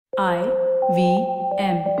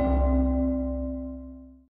IVM.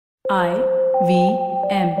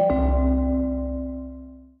 IVM.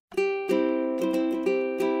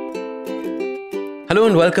 Hello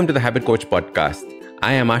and welcome to the Habit Coach podcast.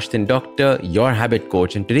 I am Ashton Doctor, your habit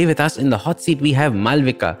coach, and today with us in the hot seat we have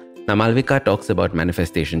Malvika. Now Malvika talks about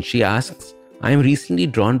manifestation. She asks, I am recently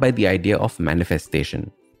drawn by the idea of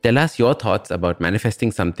manifestation. Tell us your thoughts about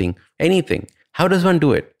manifesting something, anything. How does one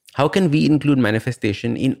do it? How can we include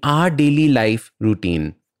manifestation in our daily life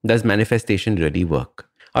routine? Does manifestation really work?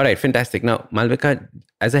 All right, fantastic. Now, Malvika,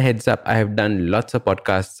 as a heads up, I have done lots of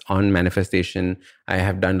podcasts on manifestation. I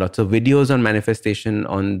have done lots of videos on manifestation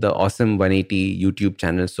on the Awesome 180 YouTube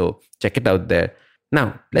channel. So check it out there.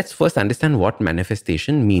 Now, let's first understand what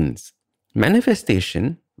manifestation means.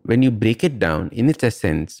 Manifestation, when you break it down in its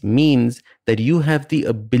essence, means that you have the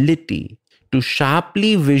ability to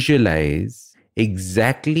sharply visualize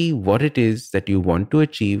exactly what it is that you want to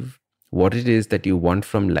achieve, what it is that you want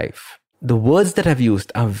from life. The words that I've used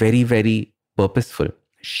are very, very purposeful.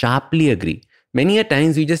 Sharply agree. Many a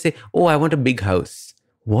times we just say, oh, I want a big house.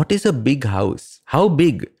 What is a big house? How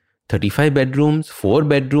big? 35 bedrooms, 4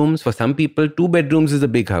 bedrooms. For some people, 2 bedrooms is a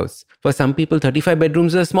big house. For some people, 35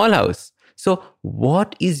 bedrooms is a small house. So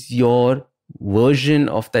what is your version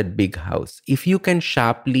of that big house? If you can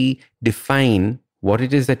sharply define what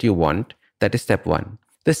it is that you want, that is step one.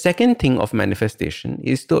 The second thing of manifestation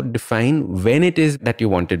is to define when it is that you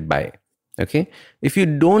want it by. Okay. If you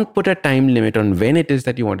don't put a time limit on when it is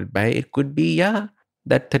that you want it by, it could be,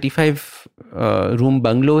 that 35 room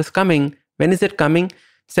bungalow is coming. When is it coming?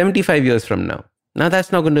 75 years from now. Now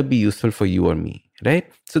that's not going to be useful for you or me,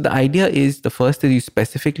 right? So the idea is, the first is you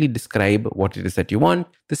specifically describe what it is that you want.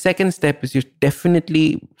 The second step is you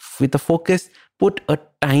definitely, with a focus, put a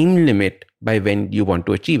time limit by when you want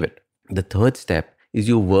to achieve it. The third step is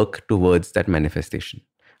you work towards that manifestation.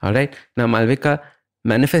 All right. Now, Malvika,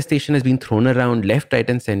 manifestation has been thrown around left, right,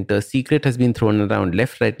 and center. Secret has been thrown around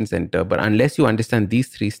left, right, and center. But unless you understand these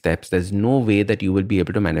 3 steps, there's no way that you will be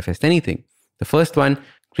able to manifest anything. The first one,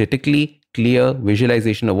 critically clear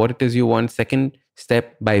visualization of what it is you want. Second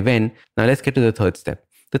step, by when. Now, let's get to the third step.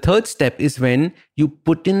 The third step is when you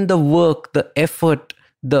put in the work, the effort,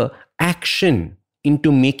 the action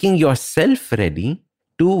into making yourself ready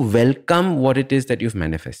to welcome what it is that you've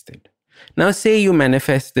manifested. Now, say you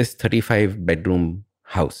manifest this 35 bedroom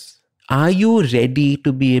house. Are you ready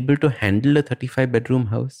to be able to handle a 35 bedroom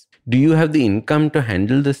house? Do you have the income to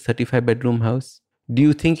handle this 35 bedroom house? Do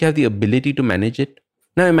you think you have the ability to manage it?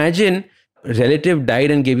 Now, imagine a relative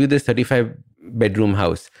died and gave you this 35 bedroom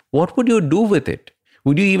house. What would you do with it?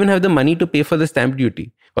 Would you even have the money to pay for the stamp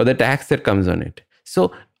duty or the tax that comes on it?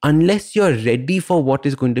 So, unless you're ready for what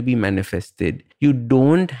is going to be manifested, you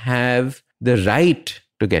don't have the right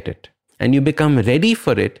to get it. And you become ready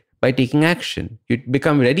for it by taking action. You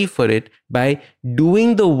become ready for it by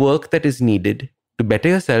doing the work that is needed to better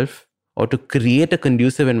yourself or to create a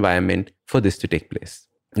conducive environment for this to take place.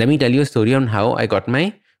 Let me tell you a story on how I got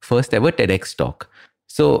my first ever TEDx talk.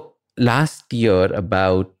 So last year,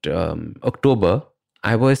 about October,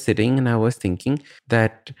 I was sitting and I was thinking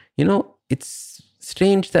that, it's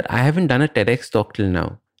strange that I haven't done a TEDx talk till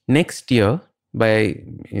now. Next year, by,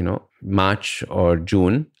 March or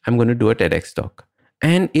June, I'm going to do a TEDx talk.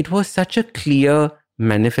 And it was such a clear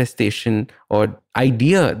manifestation or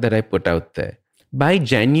idea that I put out there. By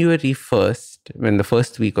January 1st, when the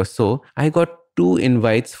first week or so, I got 2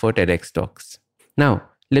 invites for TEDx talks. Now,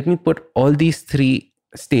 let me put all these 3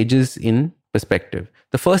 stages in perspective.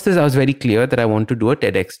 The first is I was very clear that I want to do a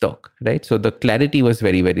TEDx talk, right? So the clarity was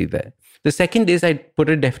very, very there. The second is I put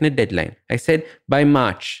a definite deadline. I said by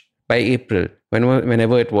March, by April,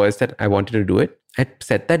 whenever it was that I wanted to do it, I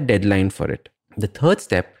set that deadline for it. The third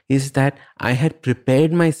step is that I had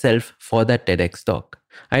prepared myself for that TEDx talk.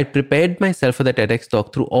 I had prepared myself for the TEDx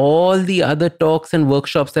talk through all the other talks and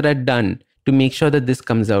workshops that I'd done to make sure that this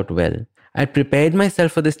comes out well. I prepared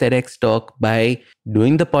myself for this TEDx talk by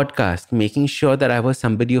doing the podcast, making sure that I was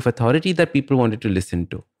somebody of authority that people wanted to listen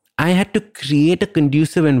to. I had to create a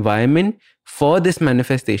conducive environment for this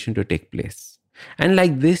manifestation to take place. And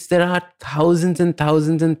like this, there are thousands and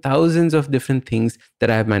thousands and thousands of different things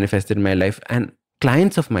that I have manifested in my life and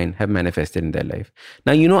clients of mine have manifested in their life.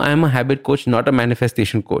 Now, I'm a habit coach, not a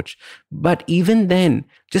manifestation coach. But even then,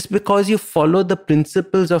 just because you follow the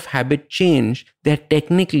principles of habit change, they're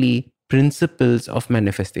technically principles of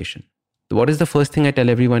manifestation. What is the first thing I tell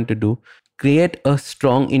everyone to do? Create a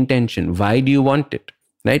strong intention. Why do you want it?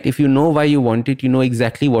 Right? If you know why you want it, you know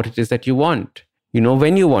exactly what it is that you want. You know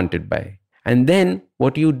when you want it by. And then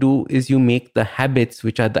what you do is you make the habits,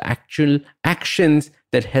 which are the actual actions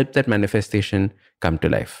that help that manifestation come to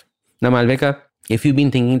life. Now, Malvika, if you've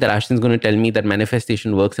been thinking that Ashton's going to tell me that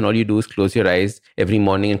manifestation works and all you do is close your eyes every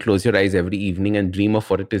morning and close your eyes every evening and dream of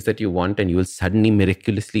what it is that you want and you will suddenly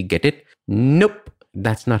miraculously get it. Nope,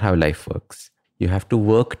 that's not how life works. You have to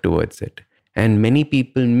work towards it. And many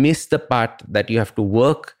people miss the part that you have to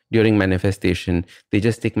work during manifestation. They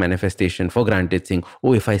just take manifestation for granted, saying,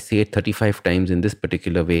 oh, if I say it 35 times in this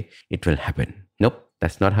particular way, it will happen. Nope,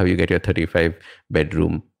 that's not how you get your 35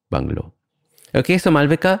 bedroom bungalow. Okay, so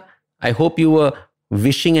Malvika, I hope you were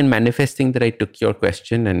wishing and manifesting that I took your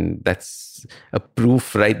question, and that's a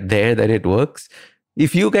proof right there that it works.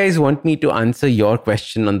 If you guys want me to answer your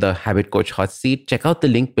question on the Habit Coach Hot Seat, check out the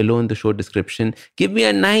link below in the show description. Give me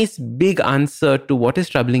a nice big answer to what is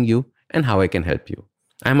troubling you and how I can help you.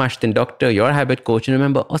 I'm Ashton Doctor, your habit coach, and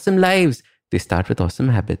remember, awesome lives, they start with awesome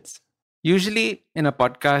habits. Usually in a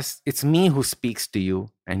podcast, it's me who speaks to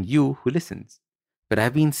you and you who listens. But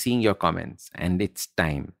I've been seeing your comments, and it's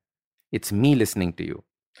time. It's me listening to you.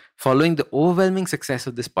 Following the overwhelming success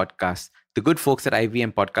of this podcast, the good folks at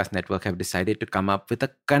IVM Podcast Network have decided to come up with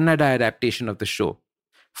a Kannada adaptation of the show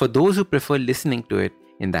for those who prefer listening to it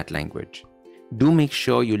in that language. Do make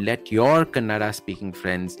sure you let your Kannada speaking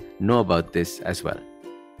friends know about this as well.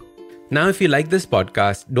 Now, if you like this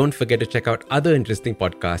podcast, don't forget to check out other interesting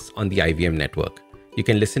podcasts on the IVM network. You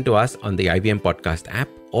can listen to us on the IVM Podcast app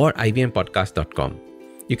or ivmpodcast.com.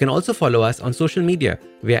 You can also follow us on social media.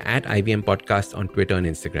 We are at IVM Podcast on Twitter and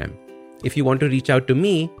Instagram. If you want to reach out to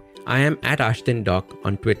me, I am at Ashton Doc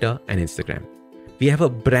on Twitter and Instagram. We have a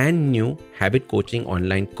brand new habit coaching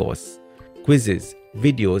online course, quizzes,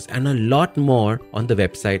 videos, and a lot more on the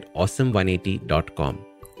website awesome180.com.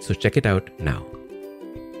 So check it out now.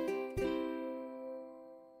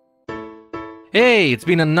 Hey, it's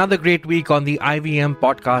been another great week on the IVM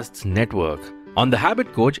Podcasts Network. On The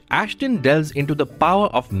Habit Coach, Ashton delves into the power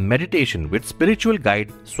of meditation with spiritual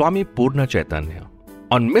guide Swami Purna Chaitanya.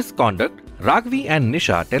 On Misconduct, Raghavi and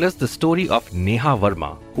Nisha tell us the story of Neha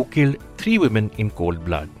Verma, who killed 3 women in cold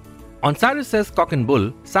blood. On Cyrus Says Cock and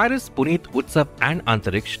Bull, Cyrus, Puneet, Utsav and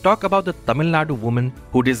Antariksh talk about the Tamil Nadu woman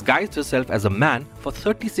who disguised herself as a man for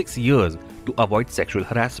 36 years to avoid sexual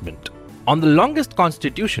harassment. On The Longest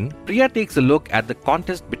Constitution, Priya takes a look at the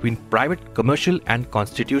contest between private, commercial and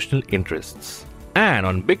constitutional interests. And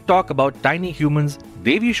on Big Talk About Tiny Humans,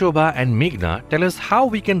 Devi Shobha and Meghna tell us how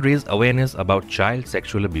we can raise awareness about child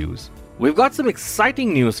sexual abuse. We've got some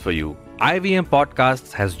exciting news for you. IVM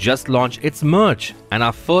Podcasts has just launched its merch and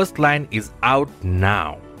our first line is out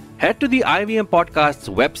now. Head to the IVM Podcasts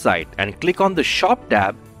website and click on the shop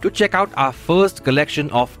tab to check out our first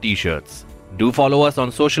collection of t-shirts. Do follow us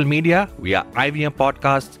on social media. We are IVM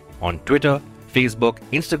Podcasts on Twitter, Facebook,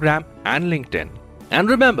 Instagram, and LinkedIn. And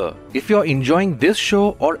remember, if you're enjoying this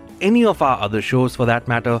show or any of our other shows for that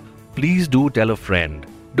matter, please do tell a friend.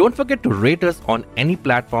 Don't forget to rate us on any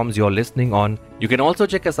platforms you're listening on. You can also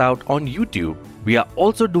check us out on YouTube. We are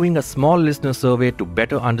also doing a small listener survey to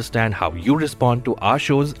better understand how you respond to our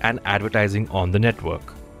shows and advertising on the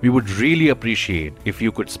network. We would really appreciate if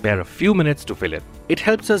you could spare a few minutes to fill it. It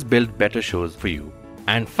helps us build better shows for you.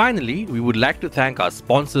 And finally, we would like to thank our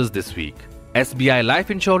sponsors this week: SBI Life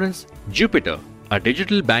Insurance, Jupiter, a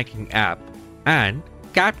digital banking app, and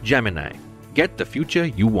Capgemini. Get the future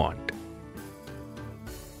you want.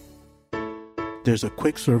 There's a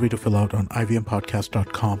quick survey to fill out on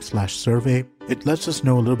ivmpodcast.com/survey. It lets us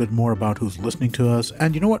know a little bit more about who's listening to us.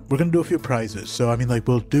 And you know what? We're going to do a few prizes. So,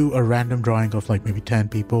 we'll do a random drawing of maybe 10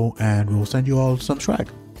 people and we'll send you all some swag.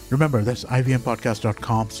 Remember, that's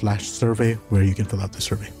ivmpodcast.com/survey where you can fill out the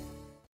survey.